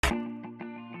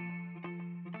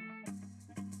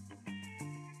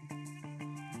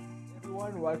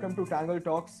everyone. Welcome to Tangle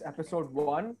Talks, episode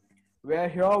 1. We're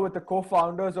here with the co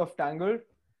founders of Tangled,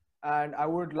 and I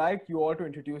would like you all to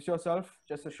introduce yourself.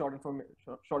 Just a short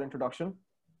introduction.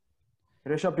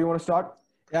 Rishabh, do you want to start?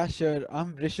 Yeah, sure.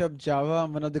 I'm Rishabh Java.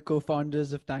 I'm one of the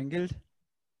co-founders of Tangled.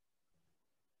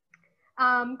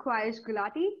 Khwahish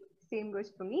Gulati, same goes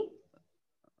for me.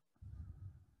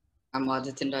 I'm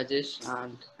Adityan Rajesh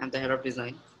and I'm the head of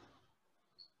design.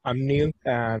 I'm Neil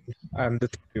and I'm the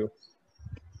CEO.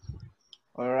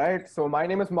 All right. So, my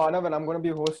name is Manav, and I'm going to be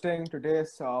hosting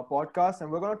today's podcast,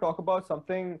 and we're going to talk about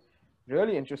something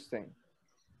really interesting.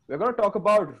 We're going to talk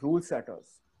about rule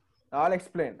setters. I'll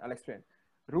explain.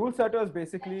 Rule setters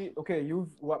basically, okay, you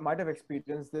might have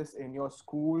experienced this in your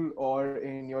school or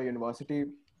in your university,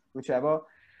 whichever.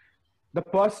 The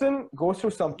person goes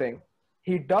through something,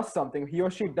 he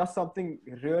or she does something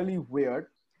really weird.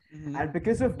 Mm-hmm. And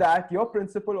because of that, your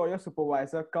principal or your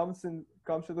supervisor comes to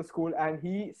the school and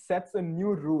he sets a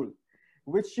new rule,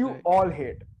 which you all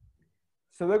hate.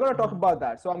 So we're going to talk about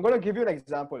that. So I'm going to give you an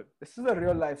example. This is a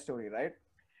real life story, right?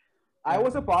 I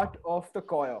was a part of the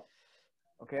choir.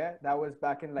 Okay, that was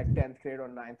back in like 10th grade or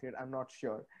 9th grade. I'm not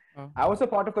sure. I was a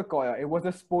part of the choir. It was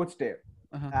a sports day.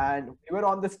 And we were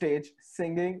on the stage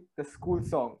singing the school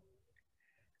song.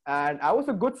 And I was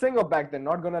a good singer back then,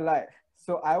 not gonna lie.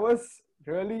 So I was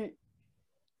really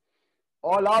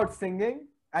all out singing.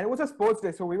 And it was a sports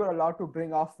day, so we were allowed to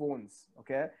bring our phones.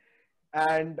 Okay.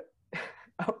 And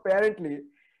apparently,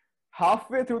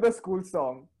 halfway through the school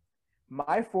song,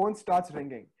 my phone starts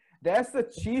ringing. There's the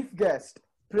chief guest,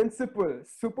 principal,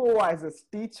 supervisors,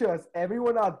 teachers,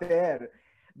 everyone are there.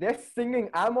 They're singing.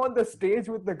 I'm on the stage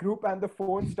with the group and the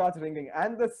phone starts ringing.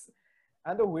 And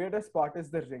the weirdest part is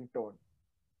the ringtone.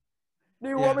 Do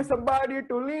you want me somebody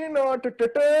to lean on?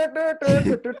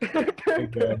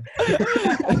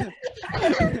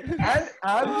 And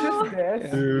I'm just there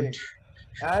singing.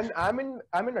 And I'm in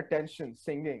attention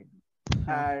singing.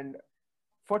 And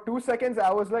for 2 seconds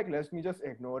I was like, let me just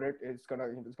ignore it. It's gonna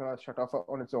shut off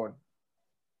on its own.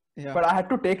 Yeah. But I had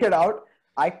to take it out.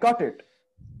 I cut it.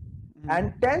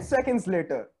 And 10 seconds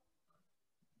later,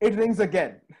 it rings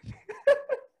again.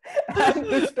 And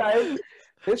this time,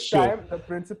 the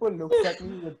principal looks at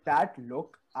me with that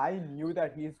look. I knew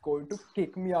that he's going to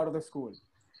kick me out of the school.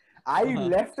 I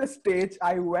left the stage.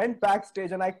 I went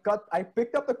backstage and I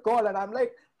picked up the call and I'm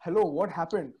like, hello, what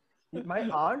happened? My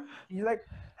aunt, he's like,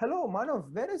 hello,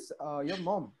 Manav, where is your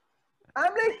mom?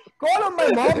 I'm like, call on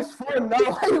my mom's phone now.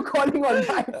 Why are you calling on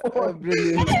my phone?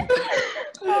 Brilliant.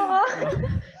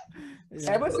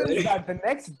 Ever since that, the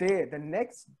next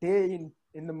day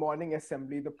in the morning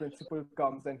assembly, the principal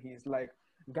comes and he's like,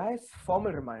 guys,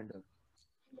 formal reminder.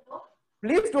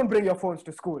 Please don't bring your phones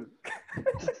to school.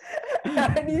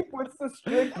 And he puts a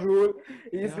strict rule.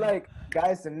 He's like,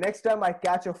 guys, the next time I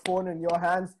catch a phone in your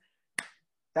hands,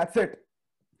 that's it.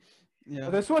 Yeah.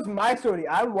 So this was my story.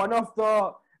 I'm one of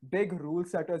the big rule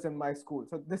setters in my school.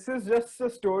 So this is just a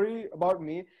story about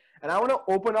me. And I want to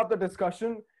open up the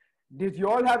discussion. Did you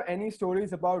all have any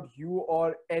stories about you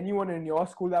or anyone in your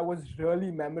school that was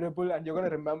really memorable and you're going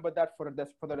to remember that for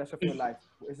the rest of your life?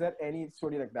 Is there any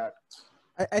story like that?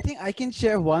 I think I can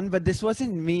share one, but this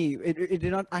wasn't me. It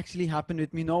did not actually happen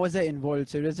with me, nor was I involved.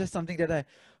 So it was just something that I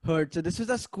heard. So this was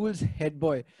our school's head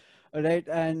boy, all right?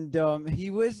 And he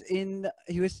used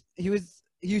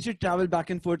to travel back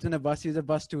and forth in a bus. He was a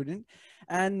bus student.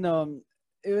 And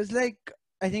it was like,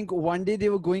 I think one day they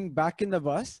were going back in the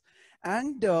bus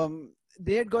and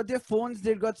they had got their phones,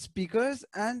 they had got speakers,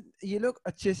 and ye look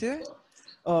achhe se,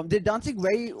 they're dancing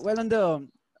very well on the,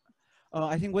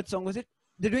 I think what song was it?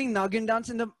 They're doing Nagin dance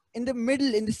in the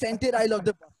middle, in the center aisle of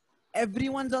the bus.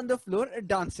 Everyone's on the floor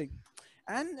dancing.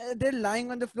 And they're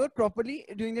lying on the floor properly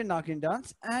doing their Nagin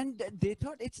dance. And they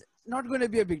thought it's not going to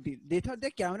be a big deal. They thought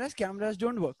their cameras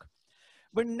don't work.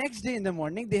 But next day in the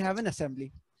morning, they have an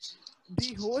assembly.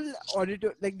 The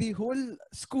whole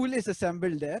school is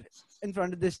assembled there in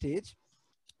front of the stage.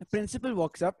 The principal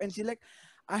walks up and she's like,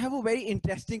 I have a very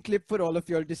interesting clip for all of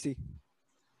you all to see.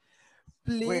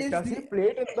 Wait, does he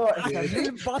play it in the assembly?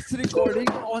 Bus recording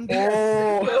on the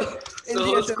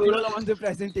on the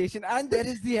presentation, and there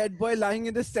is the head boy lying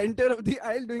in the center of the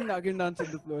aisle doing Nagin dance on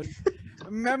the floor.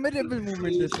 Memorable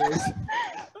moment this was.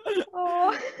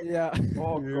 Yeah.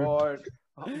 Oh God.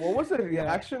 What was the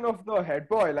reaction of the head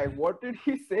boy? Like, what did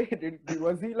he say?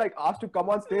 Was he like asked to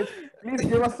come on stage? Please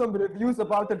give us some reviews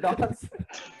about the dance.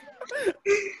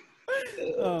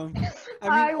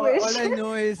 I mean, all I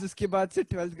know is उसके बाद से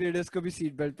 12th graders को भी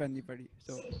seat belt पहननी पड़ी.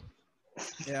 So,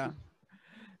 yeah.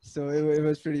 So it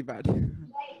was pretty bad.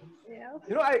 Yeah.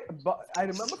 You know, I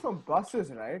remember from buses,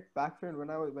 right? Back when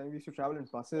we used to travel in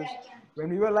buses, when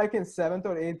we were like in 7th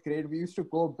or 8th grade, we used to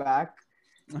go back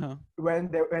Uh-huh.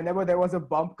 whenever there was a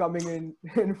bump coming in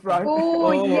in front. Oh,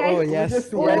 Oh, yes. oh, We yes,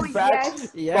 just Oh, went yes, back, yes.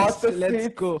 got yes. the Let's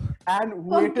seats, go. and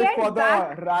waited Forget for the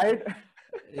back. ride.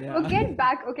 Yeah. Forget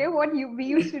back. Okay, what we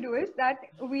used to do is that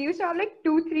we used to have like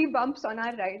 2, 3 bumps on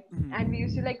our ride, and we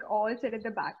used to like all sit at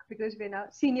the back because we're now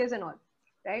seniors and all,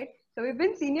 right? So we've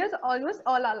been seniors almost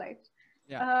all our lives.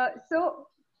 Yeah. So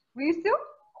we used to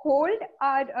hold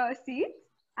our seats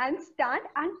and stand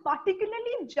and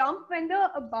particularly jump when the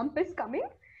bump is coming,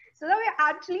 so that we're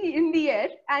actually in the air.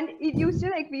 And it used to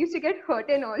like we used to get hurt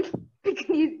and all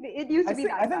because it used to be I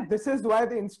that think bad. this is why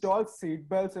they installed seat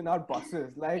belts in our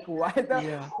buses. Like,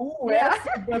 Yeah. who wears Yeah.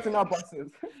 seat belts in our buses?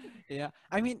 Yeah,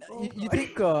 I mean, Oh you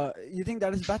think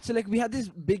that is bad? So like we had this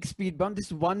big speed bump,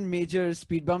 this one major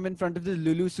speed bump in front of the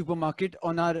Lulu supermarket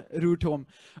on our route home.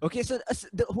 Okay, so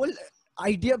the whole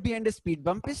idea behind a speed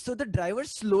bump is so the driver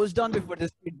slows down before the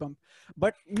speed bump,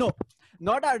 but no,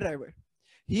 not our driver.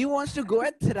 He wants to go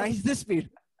and thrice the speed.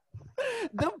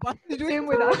 The bus is doing Same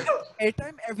with us.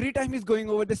 airtime every time he's going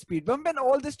over the speed bump, and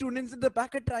all the students in the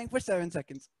back are trying for 7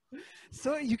 seconds.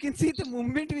 So you can see the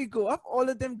moment we go up, all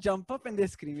of them jump up and they're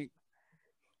screaming.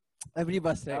 Every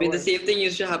bus I ride. mean, the same thing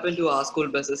used to happen to our school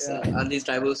buses Yeah. and these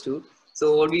drivers too.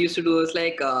 So what we used to do is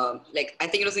like I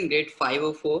think it was in grade 5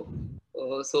 or 4.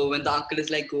 So when the uncle is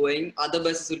like going, other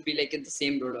buses will be like in the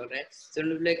same road, all right? So it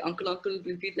will be like, uncle, uncle,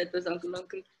 repeat that bus, uncle,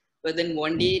 uncle. But then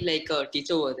one day, like a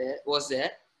teacher was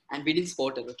there, and we didn't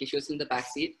spot her. Okay, she was in the back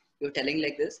seat. We were telling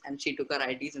like this, and she took our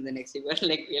IDs, and the next day we were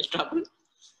like real trouble.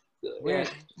 So,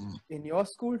 Wait, in your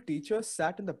school, teachers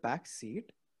sat in the back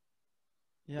seat?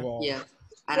 Yeah. Wow. yeah.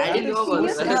 And I Well, didn't know about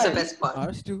seniors it. That's the side. best part.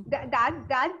 Ours too.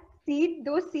 That seat,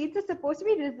 those seats are supposed to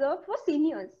be reserved for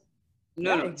seniors.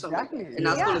 No, Yeah, no, it's not like exactly. that. In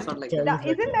our school, Yeah. it's not like So that. I was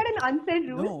like, Isn't that an unsaid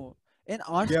rule? No. In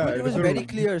our Yeah, school, it it was was a very rule.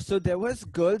 clear. So there was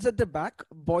girls at the back,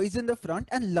 boys in the front,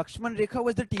 and Lakshman Rekha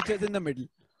was the teachers in the middle.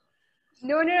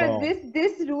 No. wow.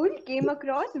 This rule came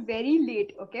across very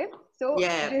late. Okay, so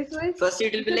Yeah. this was First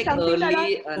it will be like something that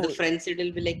early, the Oh. front seat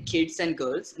will be like kids and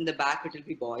girls. In the back it will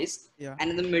be boys. Yeah. And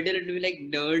in the middle it will be like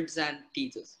nerds and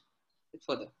teachers. It's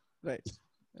for them. Right.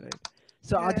 Right.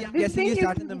 So Adi, I'm this guessing you thing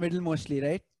sat is in the middle mostly,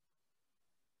 right?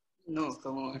 No,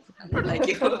 come on. I'm not like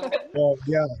you. Wow.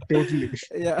 Yeah, totally.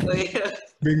 Yeah. So, yeah.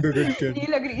 Being the good kid.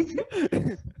 Neil agrees.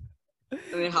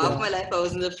 I mean, half Yeah. my life I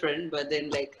was in the front, but then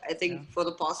like I think Yeah. for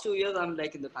the past 2 years I'm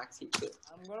like in the back seat. So.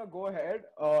 I'm gonna go ahead.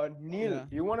 Neil, Yeah.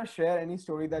 you wanna share any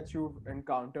story that you've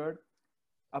encountered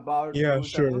about Yeah, rules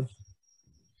sure. setters?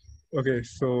 Okay,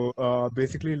 so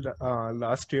basically,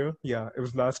 last year, yeah, it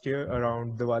was last year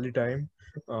around Diwali time.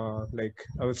 Like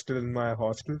I was still in my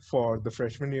hostel for the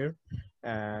freshman year,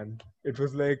 and it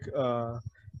was like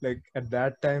at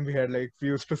that time we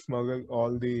used to smuggle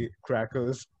all the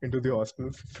crackers into the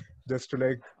hostels just to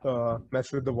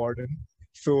mess with the warden.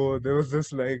 So there was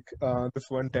this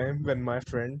one time when my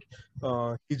friend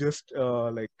he could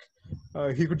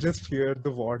just hear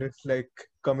the warden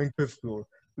coming to his floor.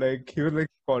 Like he was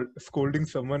scolding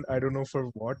someone. I don't know for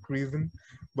what reason,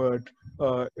 but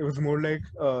it was more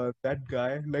that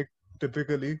guy. Like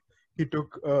typically, he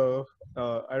took I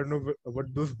don't know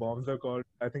what those bombs are called.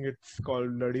 I think it's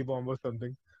called Luddy bomb or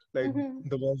something. Like Mhm.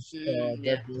 the ones Yeah.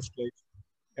 that burst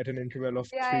at an interval of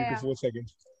Yeah, 3 to 4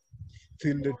 seconds. So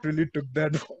he literally took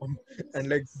that bomb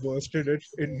and bursted it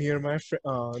near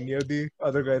the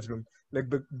other guy's room, like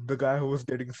the guy who was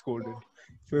getting scolded.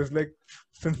 So it's like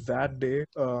since that day,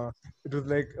 it was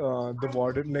the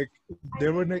warden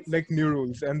there were new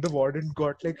rules, and the warden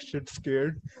got shit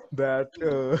scared that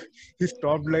he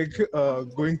stopped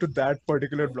going to that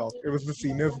particular block. It was the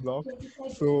seniors block,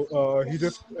 so he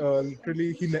just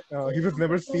literally he was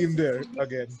never seen there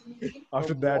again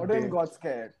after The that warden day. got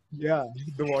scared. Yeah,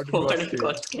 the warden got What a scared.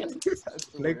 god scale. That's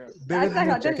so Like weird. there That's was no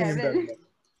another checking in that level. block.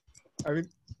 I mean,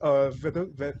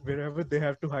 wherever they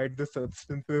have to hide the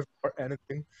substances or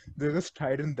anything, they just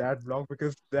hide in that block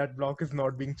because that block is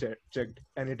not being checked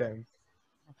anytime.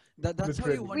 That's how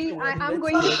you Literally. want your warden I'm get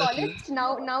going to scared of you. college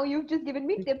now. You've just given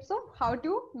me tips of how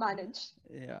to manage.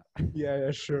 Yeah.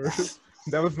 Yeah, sure.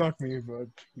 That was not me, but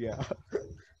yeah.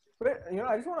 But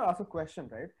I just want to ask a question,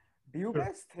 right? Do you Sure.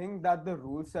 guys think that the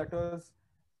rule setters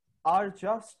are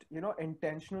just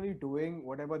intentionally doing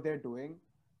whatever they're doing,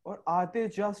 or are they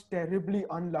just terribly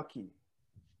unlucky?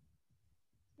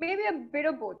 Maybe a bit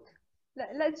of both.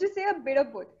 Let's just say a bit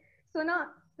of both. So now,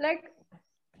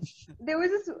 there were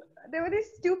these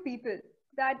two people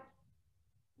that,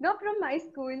 not from my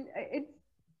school. It's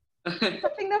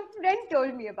something a friend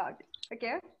told me about.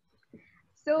 Okay,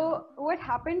 So what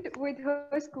happened with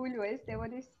her school was there were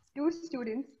these two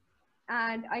students,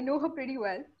 and I know her pretty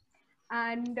well.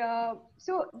 And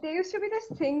so there used to be this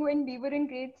thing when we were in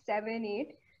grade 7,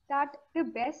 8, that the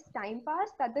best time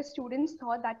pass that the students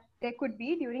thought that there could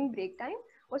be during break time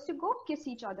was to go kiss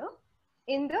each other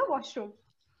in the washroom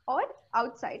or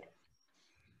outside.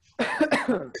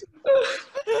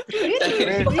 Really,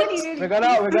 Wait, really. we're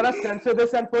gonna censor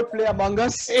this and put Play Among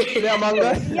Us. Play Among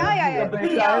Us. Yeah.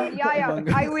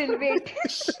 I will wait.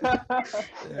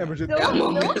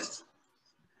 Amazing.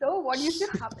 So what used to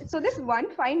happen? So this one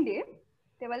fine day,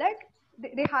 they were like,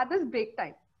 they had this break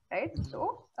time, right?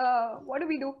 So what do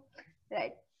we do,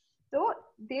 right? So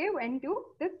they went to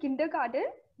the kindergarten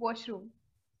washroom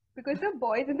because the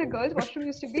boys and the girls washroom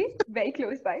used to be very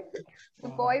close by. The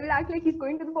boy will act like he's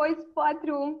going to the boys'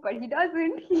 bathroom, but he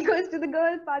doesn't. He goes to the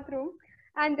girls' bathroom,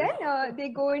 and then they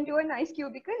go into a nice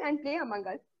cubicle and play Among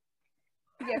Us.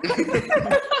 Yes.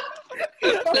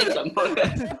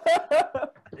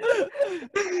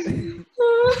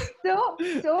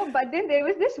 But then there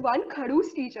was this one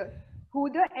Kharoos teacher who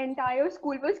the entire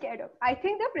school was scared of. I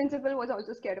think the principal was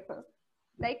also scared of her,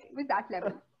 like with that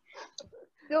level.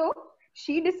 So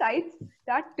she decides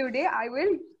that today I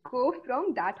will go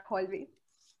from that hallway.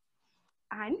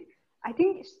 And I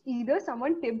think either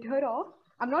someone tipped her off.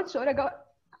 I'm not sure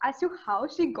as to how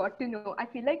she got to know. I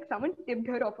feel like someone tipped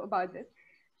her off about this.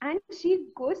 And she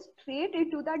goes straight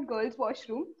into that girl's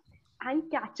washroom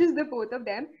and catches the both of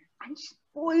them and she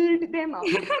pulled them out.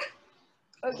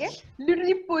 Okay?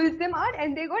 Literally pulls them out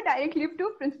and they go directly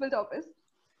to principal's office.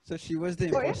 So she was the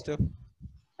imposter.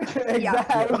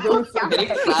 Exactly. Very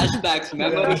flashbacks,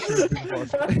 remember?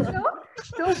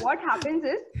 So what happens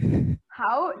is,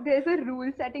 how there's a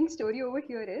rule setting story over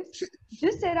here is,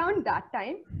 just around that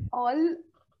time, all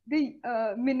the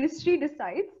ministry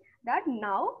decides that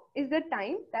now is the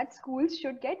time that schools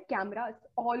should get cameras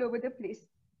all over the place.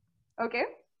 Okay?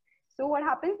 So what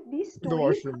happens? These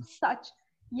stories are such,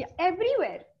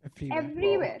 everywhere. Wow.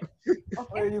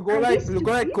 Okay. You go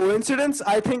like coincidence?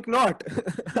 I think not.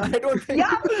 I don't think.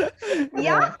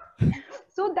 Yeah.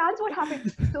 So that's what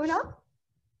happened. So now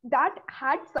that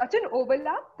had such an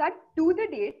overlap that to the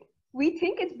date, we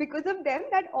think it's because of them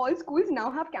that all schools now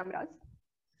have cameras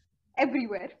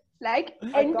everywhere. Like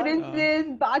entrances,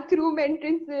 bathroom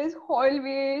entrances,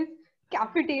 hallways,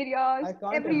 cafeterias,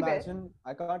 everywhere.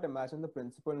 I can't imagine the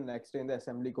principal next day in the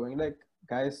assembly going like,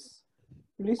 guys,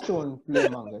 please don't play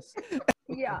Among Us.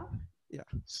 Yeah.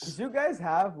 Did you guys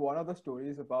have one of the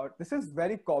stories about, this is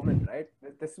very common, right?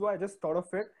 This is why I just thought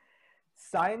of it.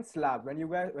 Science lab,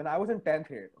 when I was in 10th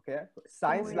grade, okay?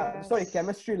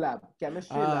 Chemistry lab,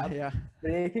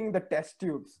 breaking the test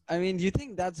tubes. I mean, you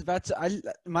think that's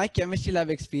my chemistry lab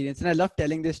experience, and I love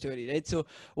telling this story, right? So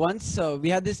once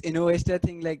we had this InnoVista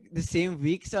thing like the same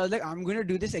week, so I was like, I'm going to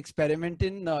do this experiment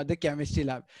in the chemistry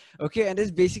lab, okay? And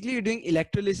it's basically you're doing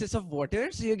electrolysis of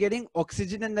water, so you're getting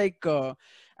oxygen and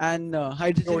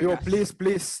hydrogen. Yo, please.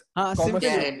 Have some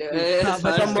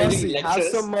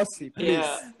mercy, please.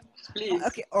 Yeah. Please.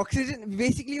 Okay, oxygen.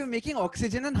 Basically, you're making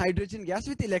oxygen and hydrogen gas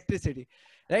with electricity,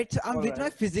 right? So I'm with my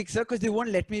physics sir because they won't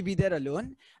let me be there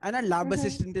alone, and a lab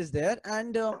assistant is there,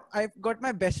 and I've got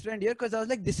my best friend here because I was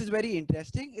like, this is very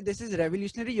interesting. This is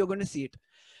revolutionary. You're going to see it.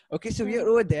 Okay, so we are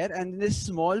over there, and this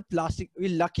small plastic.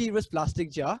 We're lucky it was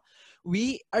plastic jar.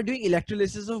 We are doing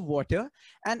electrolysis of water,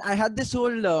 and I had this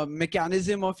whole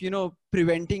mechanism of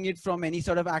preventing it from any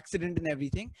sort of accident and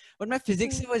everything. But my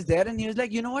physics was there, and he was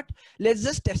like, you know what? Let's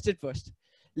just test it first.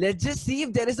 Let's just see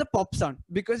if there is a pop sound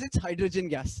because it's hydrogen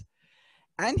gas.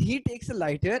 And he takes a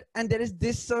lighter, and there is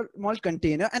this small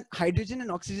container, and hydrogen and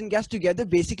oxygen gas together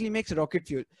basically makes rocket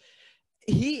fuel.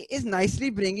 He is nicely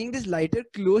bringing this lighter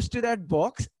close to that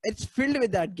box. It's filled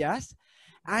with that gas,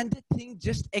 and the thing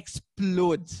just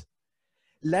explodes.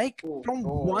 Like from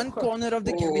one corner of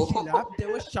the chemistry lab,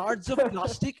 there were shards of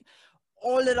plastic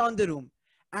all around the room.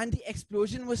 And the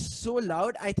explosion was so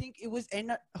loud, I think it was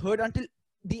heard until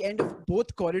the end of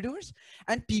both corridors.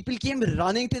 And people came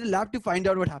running to the lab to find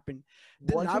out what happened.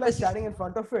 The lab was standing in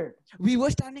front of it. We were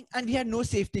standing and we had no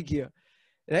safety gear.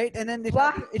 Right? And then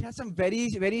it has some very,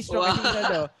 very strong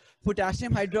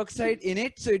potassium hydroxide in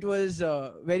it. So it was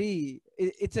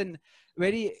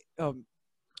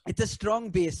it's a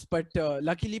strong base, but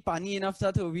luckily pani enough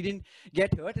so we didn't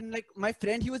get hurt. And like my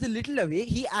friend, he was a little away.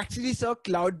 He actually saw a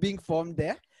cloud being formed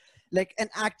there, like an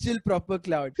actual proper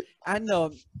cloud. And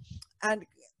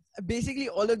basically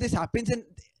all of this happens,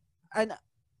 and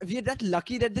we are that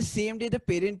lucky that the same day the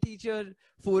parent-teacher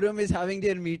forum is having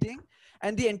their meeting,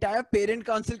 and the entire parent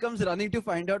council comes running to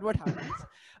find out what happens.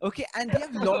 Okay, and they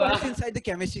have locked us inside the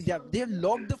chemistry lab. They have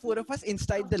locked the four of us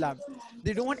inside the lab.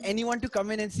 They don't want anyone to come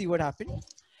in and see what happened.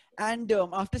 And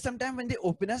after some time, when they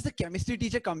open us, the chemistry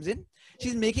teacher comes in.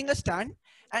 She's making a stand,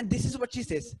 and this is what she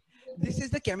says: "This is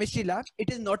the chemistry lab.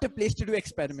 It is not a place to do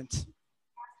experiments."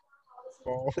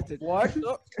 Oh, That's it. What?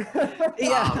 So,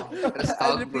 yeah, That's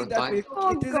I'll talk, repeat bro. that.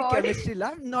 Oh, It is a God. chemistry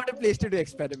lab, not a place to do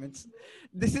experiments.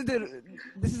 This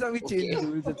is how we change the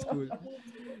rules at school.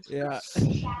 Yeah.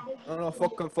 No,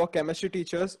 for chemistry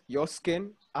teachers, your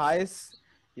skin, eyes,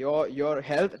 your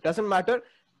health doesn't matter.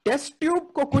 Test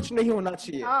tube को कुछ नहीं होना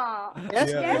चाहिए. Ah,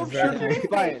 Test Yeah, tube should be exactly.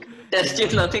 fine. Test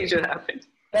tube, nothing should happen.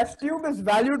 Test tube is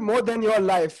valued more than your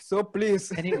life. So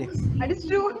please. Any day. that is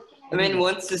true. I mean,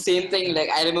 once the same thing, like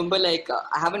I remember, like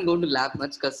I haven't gone to lab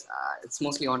much because it's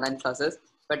mostly online classes.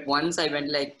 But once I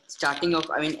went like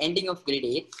ending of grade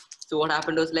 8. So what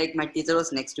happened was like my teacher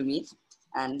was next to me,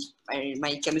 and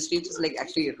my chemistry teacher was like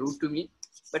actually rude to me.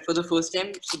 But for the first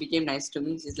time, she became nice to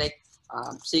me. She's like,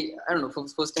 I don't know, for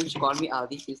the first time she called me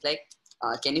Adi. She's like,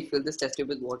 can you fill this test tube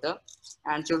with water?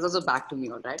 And she was also back to me,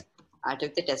 all right. I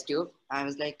took the test tube. I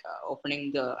was like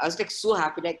I was like so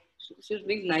happy. Like she was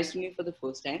being nice to me for the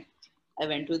first time. I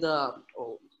went to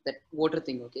that water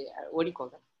thing. Okay, what do you call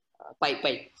that?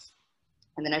 Pipe.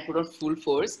 And then I put on full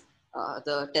force.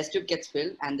 The test tube gets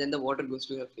filled, and then the water goes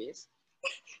to her face.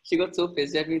 She got so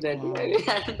pissed at me that I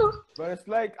don't know. But it's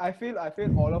like I feel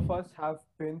all of us have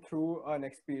been through an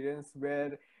experience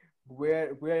where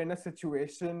we're in a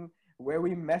situation where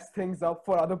we mess things up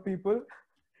for other people.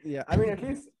 Yeah. I mean, at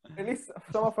least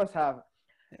some of us have.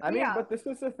 I mean, Yeah. but this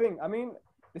is the thing. I mean,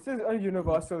 this is a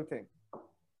universal thing.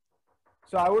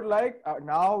 So I would like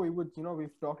now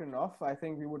we've talked enough. I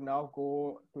think we would now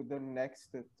go to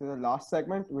the last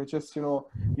segment, which is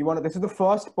this is the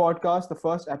first podcast, the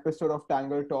first episode of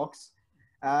Tangle Talks,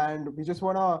 and I'm just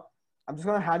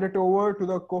gonna hand it over to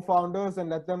the co-founders and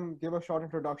let them give a short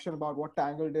introduction about what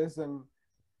Tangled is, and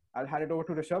I'll hand it over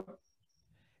to Rishabh.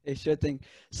 Sure thing.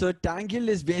 So Tangle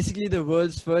is basically the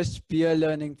world's first peer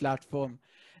learning platform.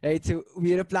 Right, so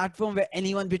we are a platform where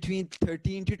anyone between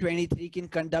 13 to 23 can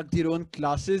conduct their own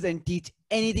classes and teach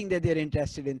anything that they're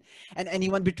interested in. And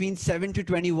anyone between 7 to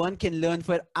 21 can learn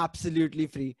for absolutely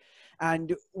free.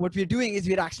 And what we're doing is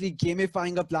we're actually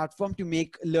gamifying a platform to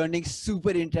make learning super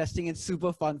interesting and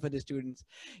super fun for the students.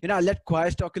 I'll let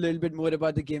Quash talk a little bit more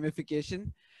about the gamification,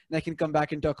 and I can come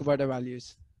back and talk about our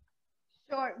values.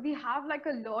 Sure, we have like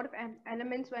a lot of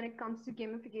elements when it comes to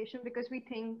gamification because we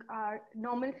think our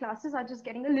normal classes are just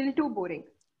getting a little too boring.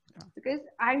 Yeah. Because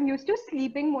I'm used to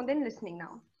sleeping more than listening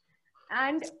now.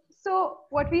 And so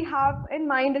what we have in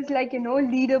mind is like,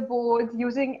 leaderboards,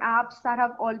 using apps that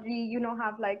have already,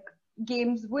 have like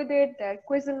games with it. They're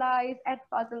Quizalize,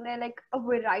 Edpuzzle, they're like a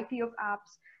variety of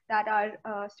apps that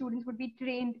our students would be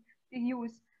trained to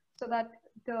use so that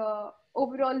the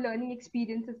overall learning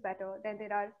experience is better. Then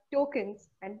there are tokens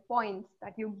and points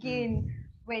that you gain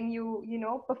when you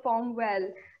perform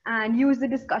well and use the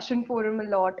discussion forum a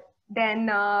lot. Then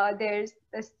there's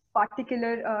this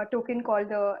particular token called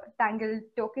the Tangle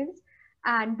tokens,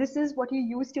 and this is what you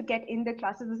use to get in the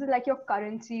classes. This is like your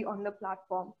currency on the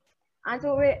platform. And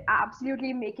so we're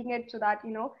absolutely making it so that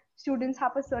students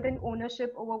have a certain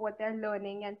ownership over what they're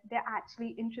learning and they're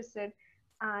actually interested,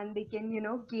 and they can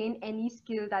gain any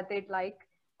skill that they'd like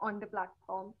on the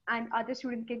platform, and other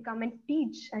students can come and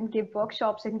teach and give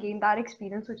workshops and gain that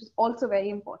experience, which is also very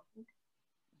important.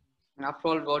 After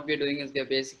all, what we're doing is we're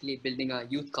basically building a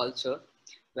youth culture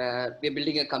where we're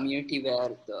building a community where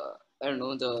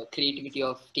the creativity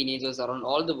of teenagers around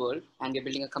all the world, and we're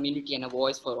building a community and a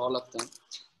voice for all of them.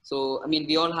 So, I mean,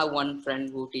 we all have one friend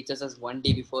who teaches us one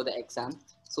day before the exam.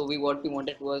 So what we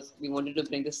wanted to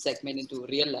bring this segment into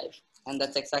real life, and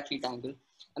that's exactly Tangle.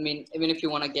 I mean, even if you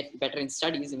want to get better in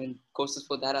studies, even courses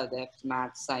for that are there,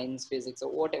 math, science, physics,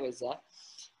 or whatever is there.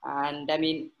 And I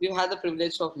mean, we've had the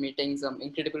privilege of meeting some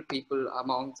incredible people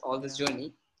amongst all this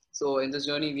journey. So in this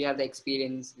journey, we have the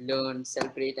experience, learn,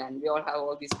 celebrate, and we all have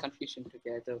all these confusion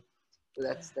together. So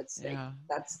that's Yeah,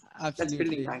 that's absolutely.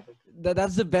 building Tangle.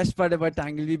 That's the best part about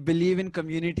Tangle. We believe in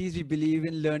communities, we believe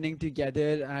in learning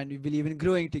together, and we believe in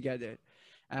growing together.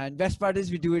 And best part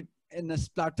is we do it in a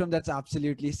platform that's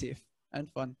absolutely safe and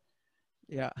fun.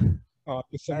 Yeah.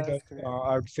 To sum it up, That's great.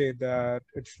 I would say that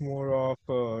it's more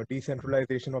of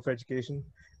decentralization of education,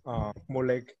 more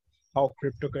like how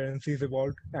cryptocurrencies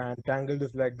evolved, and Tangled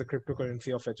is like the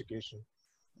cryptocurrency of education.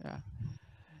 Yeah.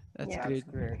 That's Yeah. great.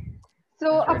 That's great.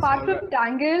 So That's right. apart So, from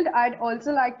Tangled, I'd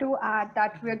also like to add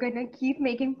that we're going to keep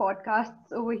making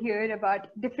podcasts over here about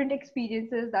different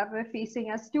experiences that we're facing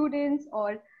as students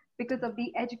or because of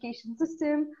the education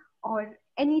system or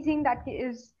anything that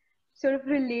is sort of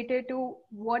related to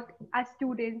what as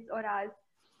students or as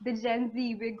the Gen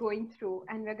Z we're going through,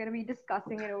 and we're going to be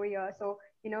discussing it over here. So,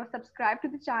 subscribe to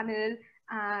the channel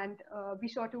and be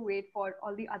sure to wait for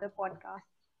all the other podcasts.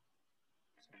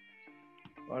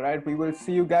 all right, we will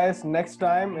see you guys next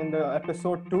time in the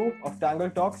episode 2 of Tangle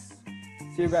Talks.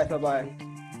 See you guys. Bye bye.